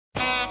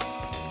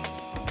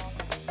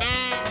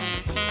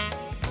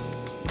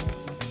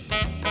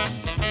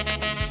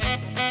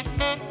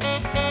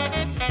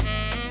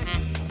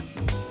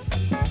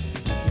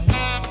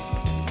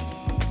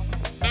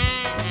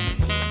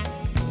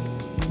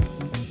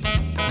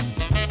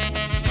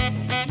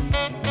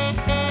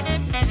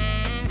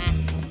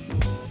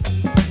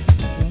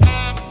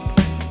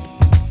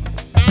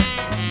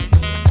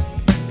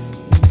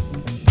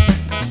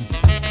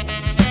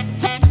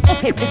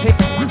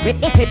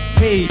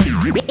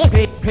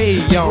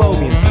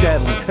Slowly and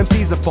steadily,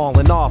 MCs are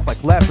falling off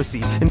like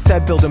leprosy.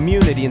 Instead build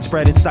immunity and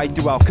spread insight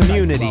throughout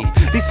community.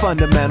 These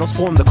fundamentals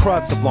form the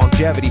crux of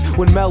longevity.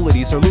 When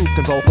melodies are looped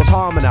and vocals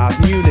harmonize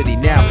in unity.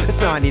 Now it's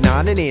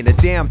 99 and ain't a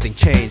damn thing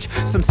changed.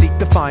 Some seek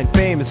to find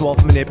fame as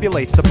wealth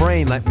manipulates the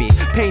brain. Let me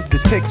paint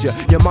this picture,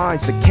 your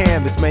mind's the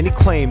canvas. Many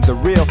claim the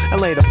real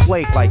and later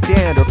flake like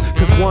dandruff.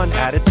 Cause 1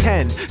 out of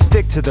 10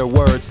 stick to their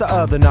words. The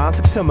other 9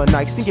 stick to my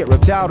nikes and get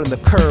ripped out on the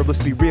curb.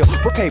 Let's be real,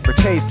 we're paper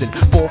chasing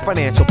for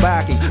financial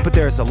backing. But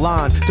there's a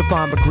line to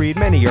find but greed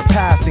many are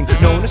passing,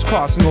 known as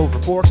crossing over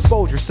for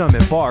exposure. Some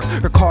embark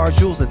or cars,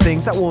 jewels and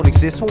things that won't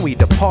exist when we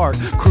depart.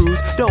 Cruise,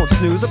 don't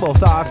snooze or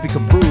both eyes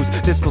become bruised.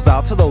 This goes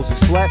out to those who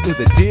slept, knew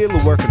the deal,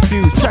 who were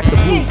confused. Check the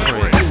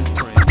blueprint.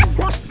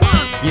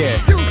 Yeah.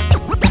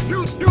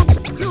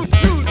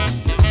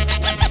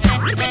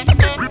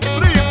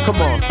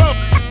 Come on.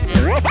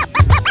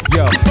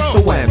 Yo, so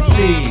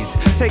MCs,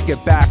 take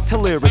it back to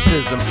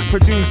lyricism.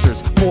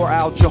 Producers, pour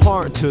out your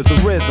heart into the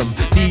rhythm.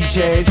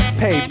 DJs,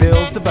 pay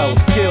bills, develop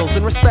skills,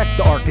 and respect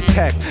the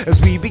architect as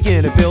we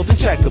begin to build and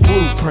check the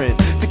blueprint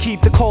to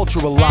keep the culture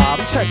alive.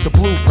 And check the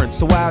blueprint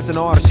so as an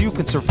artist you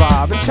can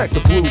survive. And check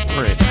the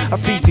blueprint. I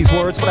speak these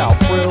words without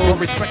frills.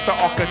 Respect the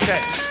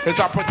architect as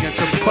I begin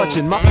to build.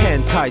 Clutching my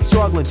pen tight,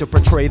 struggling to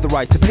portray the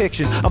right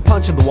depiction. I'm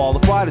punching the wall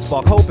of writer's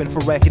block, hoping for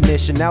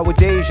recognition.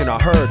 Nowadays you're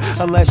not heard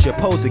unless you're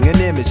posing an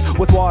image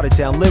with watered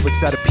down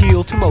lyrics that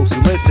appeal to most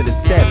who listen.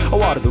 Instead, I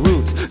water the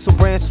roots so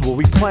branches will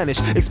replenish,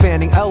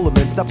 expanding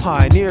elements that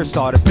pioneers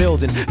started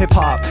building.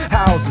 Hip-hop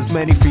houses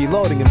many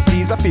freeloading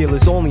MCs. I feel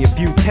there's only a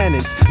few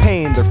tenants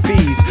paying their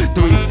fees.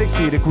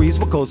 360 degrees,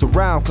 what goes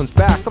around comes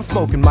back. I'm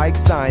smoking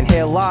mics, I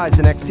inhale lies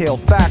and exhale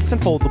facts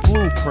and fold the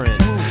blueprint.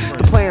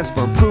 The plans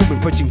for improvement,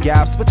 bridging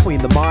gaps between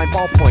the mind,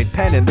 ballpoint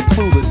pen and the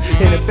clueless.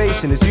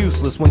 Innovation is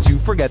useless once you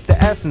forget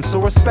the essence, so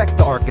respect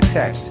the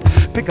architect.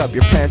 Pick up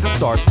your pens and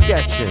start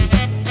sketching.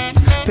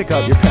 Pick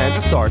up your pens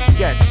and start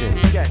sketching.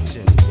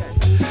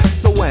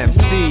 So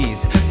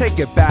MCs, take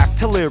it back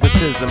to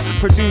lyricism.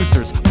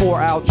 Producers,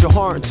 pour out your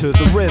heart into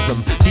the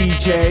rhythm.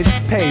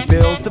 DJs, pay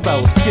bills,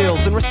 develop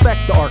skills, and respect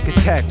the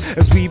architect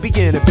as we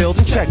begin to build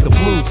and check the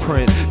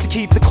blueprint to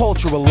keep the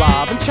culture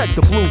alive. And check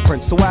the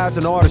blueprint so as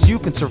an artist you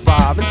can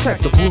survive. And check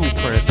the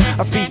blueprint.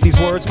 I speak these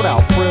words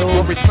without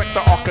frills. Respect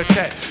the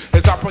architect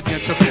as I begin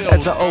to build.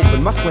 As I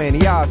open my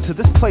slanty eyes to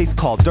this place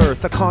called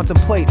Earth, I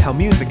contemplate how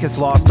music has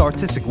lost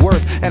artistic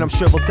worth. And I'm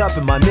shriveled up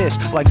in my niche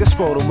like the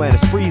scrotum when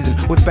it's freezing,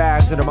 with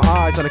bags under my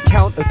eyes on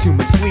account of too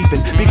much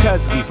sleeping.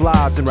 Because of these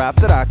lies and rap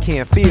that I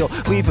can't feel,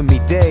 leaving me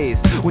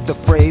dazed with the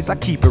phrase I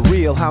keep it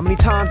real. How many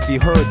times have you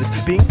heard this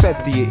being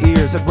fed through your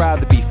ears? I'd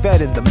rather be fed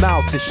in the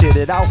mouth to shit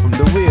it out from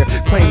the rear.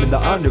 Claiming the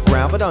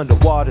underground but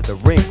underwater the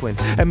wrinkling.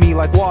 And me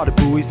like water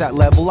buoys at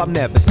level I'm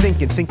never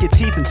sinking. Sink your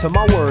teeth into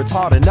my words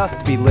hard enough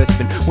to be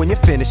lisping. When you're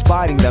finished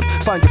biting them,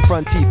 find your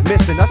front teeth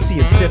missing. I see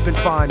them sipping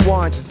fine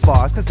wines and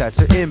spas cause that's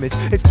their image.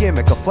 It's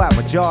gimmick, I'll flap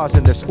my jaws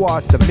and their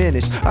squads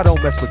diminish. I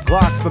don't mess with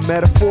glocks but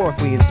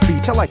metaphorically in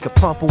speech I like to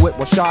pump a whip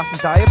while shots and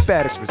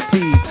diabetics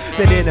receive.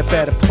 Then in a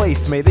better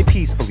place may they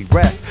peacefully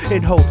rest,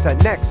 in hopes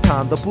that next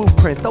time the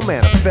blueprint they'll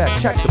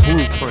manifest. Check the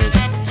blueprint,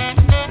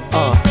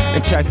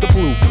 and check the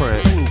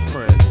blueprint.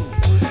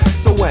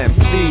 So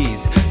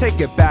MCs,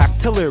 take it back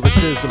to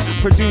lyricism.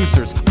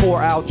 Producers,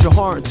 pour out your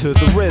heart into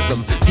the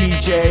rhythm.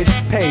 DJs,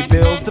 pay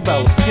bills,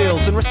 develop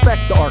skills, and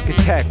respect the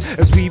architect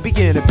as we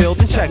begin to build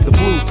and check the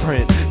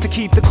blueprint to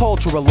keep the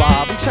culture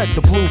alive. And check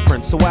the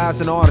blueprint so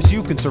as an artist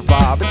you can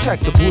survive. And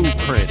check the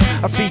blueprint.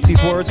 I speak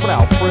these words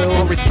without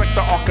frills. Respect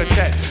the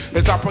architect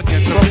as I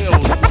begin to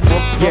build.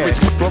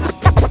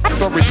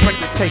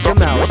 Take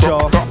them out,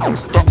 y'all.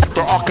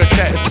 The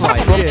architect. It's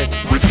like this.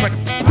 Respect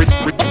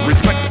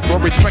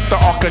the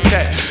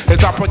architect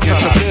as I begin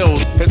to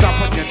build. As I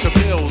begin to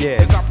build.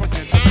 Yeah. As I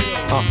begin to build.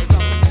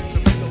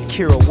 It's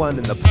Kero One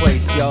in the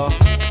place, y'all.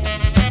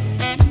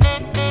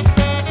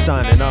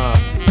 Signing off.